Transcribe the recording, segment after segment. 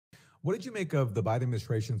What did you make of the Biden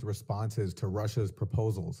administration's responses to Russia's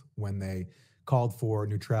proposals when they called for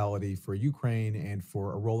neutrality for Ukraine and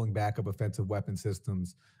for a rolling back of offensive weapon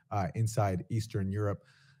systems inside Eastern Europe?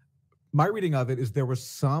 My reading of it is there was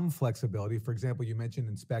some flexibility. For example, you mentioned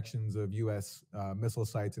inspections of U.S. Missile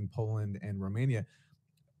sites in Poland and Romania.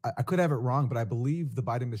 I could have it wrong, but I believe the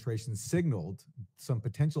Biden administration signaled some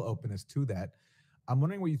potential openness to that. I'm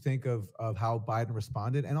wondering what you think of how Biden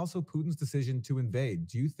responded and also Putin's decision to invade.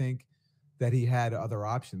 Do you think that he had other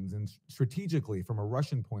options? And strategically, from a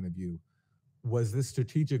Russian point of view, was this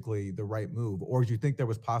strategically the right move? Or do you think there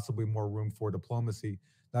was possibly more room for diplomacy,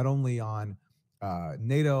 not only on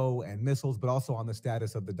NATO and missiles, but also on the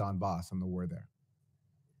status of the Donbass and the war there?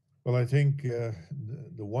 Well, I think the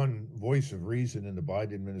one voice of reason in the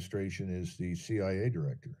Biden administration is the CIA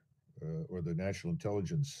director or the National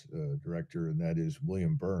Intelligence Director, and that is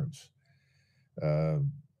William Burns. Uh,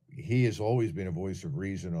 he has always been a voice of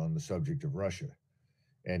reason on the subject of Russia,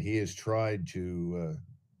 and he has tried to,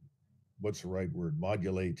 what's the right word,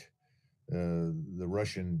 modulate the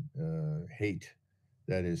Russian hate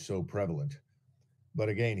that is so prevalent. But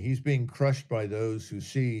again, he's being crushed by those who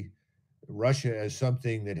see Russia as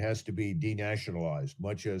something that has to be denationalized,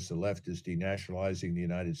 much as the left is denationalizing the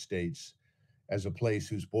United States as a place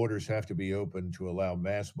whose borders have to be open to allow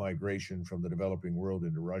mass migration from the developing world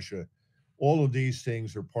into Russia. All of these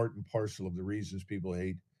things are part and parcel of the reasons people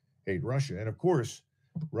hate Russia. And of course,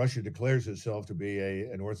 Russia declares itself to be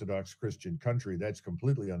an Orthodox Christian country. That's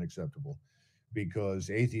completely unacceptable because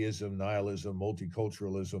atheism, nihilism,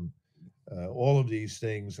 multiculturalism, all of these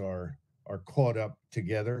things are caught up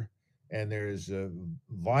together, and there's a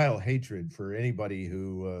vile hatred for anybody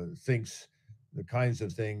who thinks the kinds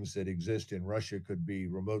of things that exist in Russia could be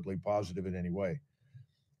remotely positive in any way.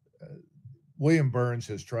 Uh, William Burns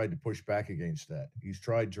has tried to push back against that. He's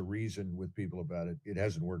tried to reason with people about it. It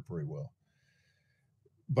hasn't worked very well.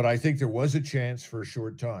 But I think there was a chance for a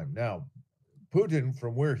short time. Now, Putin,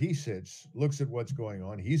 from where he sits, looks at what's going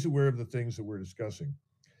on. He's aware of the things that we're discussing.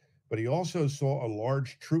 But he also saw a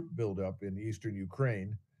large troop buildup in eastern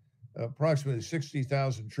Ukraine, approximately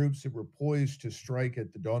 60,000 troops that were poised to strike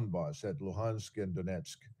at the Donbass, at Luhansk and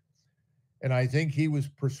Donetsk. And I think he was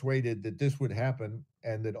persuaded that this would happen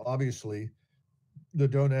and that obviously the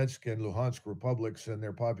Donetsk and Luhansk republics and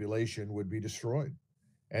their population would be destroyed.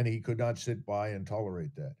 And he could not sit by and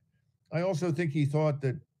tolerate that. I also think he thought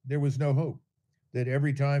that there was no hope, that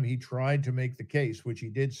every time he tried to make the case, which he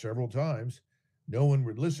did several times, no one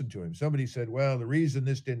would listen to him. Somebody said, well, the reason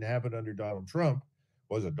this didn't happen under Donald Trump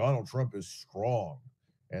was that Donald Trump is strong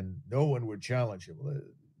and no one would challenge him. Well,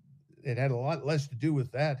 it had a lot less to do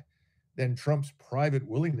with that than Trump's private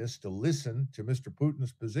willingness to listen to Mr.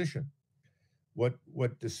 Putin's position.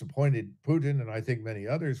 What disappointed Putin and I think many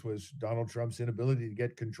others was Donald Trump's inability to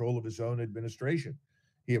get control of his own administration.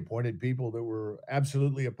 He appointed people that were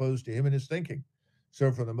absolutely opposed to him and his thinking.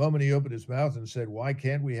 So from the moment he opened his mouth and said, why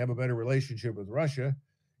can't we have a better relationship with Russia?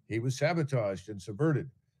 He was sabotaged and subverted.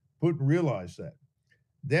 Putin realized that.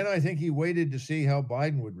 Then I think he waited to see how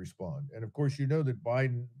Biden would respond. And of course, you know that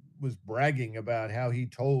Biden was bragging about how he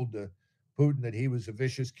told Putin that he was a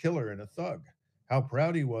vicious killer and a thug, how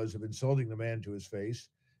proud he was of insulting the man to his face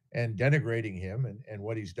and denigrating him and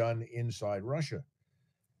what he's done inside Russia.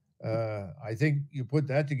 I think you put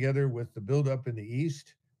that together with the buildup in the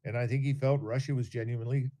East, and I think he felt Russia was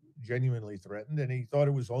genuinely threatened, and he thought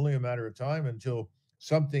it was only a matter of time until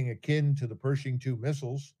something akin to the Pershing II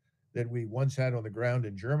missiles that we once had on the ground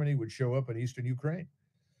in Germany would show up in eastern Ukraine.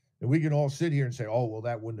 And we can all sit here and say, oh, well,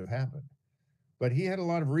 that wouldn't have happened. But he had a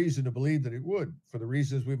lot of reason to believe that it would, for the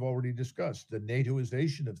reasons we've already discussed, the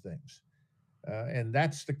NATOization of things. And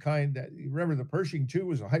that's the kind that, remember, the Pershing II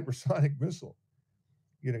was a hypersonic missile.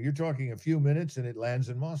 You know, you're talking a few minutes and it lands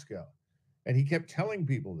in Moscow. And he kept telling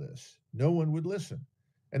people this. No one would listen.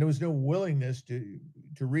 And there was no willingness to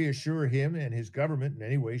reassure him and his government in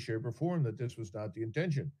any way, shape, or form that this was not the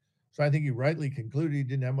intention. So I think he rightly concluded he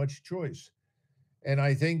didn't have much choice. And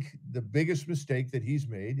I think the biggest mistake that he's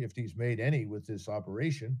made, if he's made any with this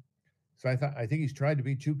operation, so I think he's tried to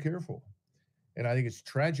be too careful. And I think it's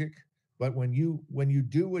tragic. But when you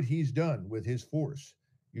do what he's done with his force,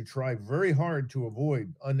 you try very hard to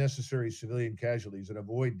avoid unnecessary civilian casualties and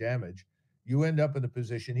avoid damage, you end up in the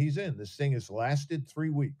position he's in. This thing has lasted 3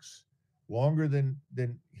 weeks, longer than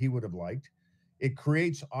he would have liked. It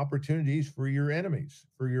creates opportunities for your enemies,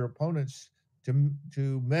 for your opponents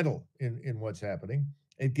to meddle in what's happening.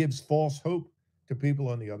 It gives false hope to people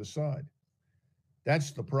on the other side. That's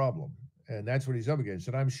the problem. And that's what he's up against.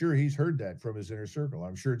 And I'm sure he's heard that from his inner circle.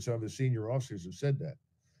 I'm sure some of his senior officers have said that.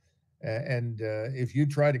 And if you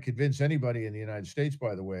try to convince anybody in the United States,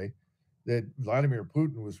 by the way, that Vladimir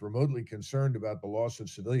Putin was remotely concerned about the loss of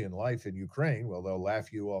civilian life in Ukraine, well, they'll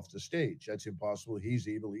laugh you off the stage. That's impossible. He's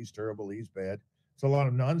evil. He's terrible. He's bad. It's a lot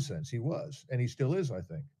of nonsense. He was, and he still is, I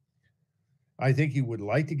think. I think he would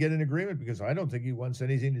like to get an agreement because I don't think he wants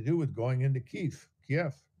anything to do with going into Kiev.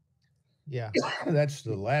 Yeah. That's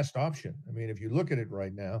the last option. I mean, if you look at it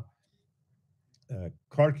right now,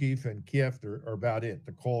 Kharkiv and Kiev are about it.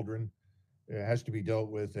 The cauldron has to be dealt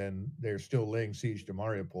with, and they're still laying siege to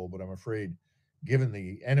Mariupol. But I'm afraid, given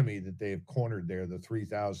the enemy that they have cornered there, the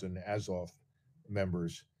 3,000 Azov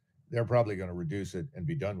members, they're probably going to reduce it and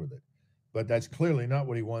be done with it. But that's clearly not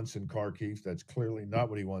what he wants in Kharkiv. That's clearly not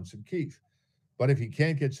what he wants in Kiev. But if he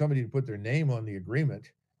can't get somebody to put their name on the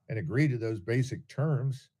agreement and agree to those basic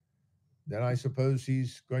terms, then I suppose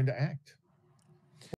he's going to act.